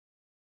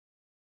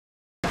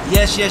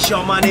Yes,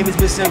 y'all, my name is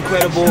Mr.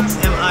 Incredible.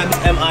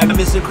 M.I,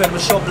 Mr. Incredible,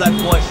 short black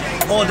boy,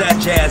 all that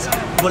jazz.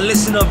 But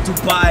listen up,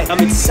 Dubai.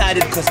 I'm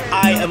excited because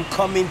I am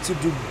coming to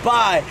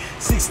Dubai.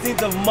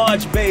 16th of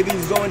March, baby,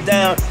 it's going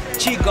down.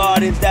 Chi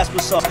Gardens, that's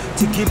what's up.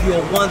 To give you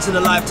a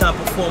once-in-a-lifetime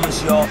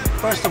performance, y'all.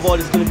 First of all,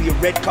 it's going to be a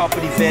red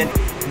carpet event.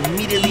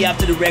 Immediately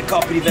after the red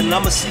carpet event, and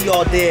I'm gonna see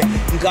y'all there.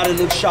 You gotta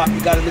look sharp, you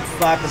gotta look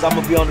fly, because I'm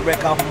gonna be on the red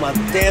carpet my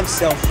damn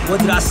self.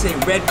 What did I say?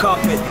 Red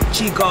carpet,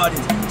 Chi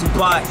Gardens,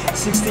 Dubai,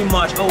 16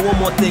 March. Oh, one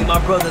more thing, my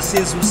brother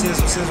Sinsu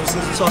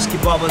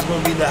Soski Baba is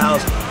gonna be in the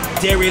house.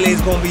 Derry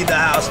is gonna be in the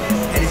house,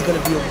 and it's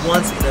gonna be a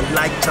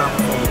once-in-a-lifetime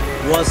performance.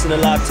 Once in a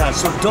lifetime.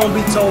 So don't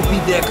be told be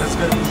there, because it's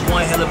gonna be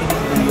one hell of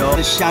an evening, y'all.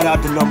 Just shout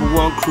out the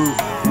 #1 crew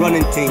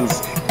running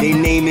things. Their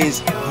name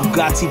is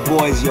Bugatti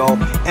Boys, yo.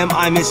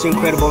 M.I Mr.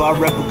 Incredible, I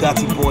rep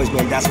Bugatti Boys,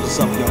 man. That's what's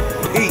up, yo.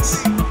 Peace.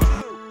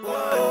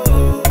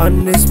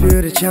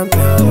 Undisputed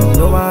champion.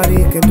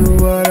 Nobody can do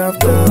what I've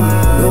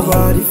done.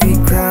 Nobody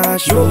feet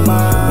crash.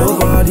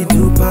 Nobody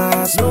do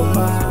pass.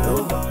 Nobody.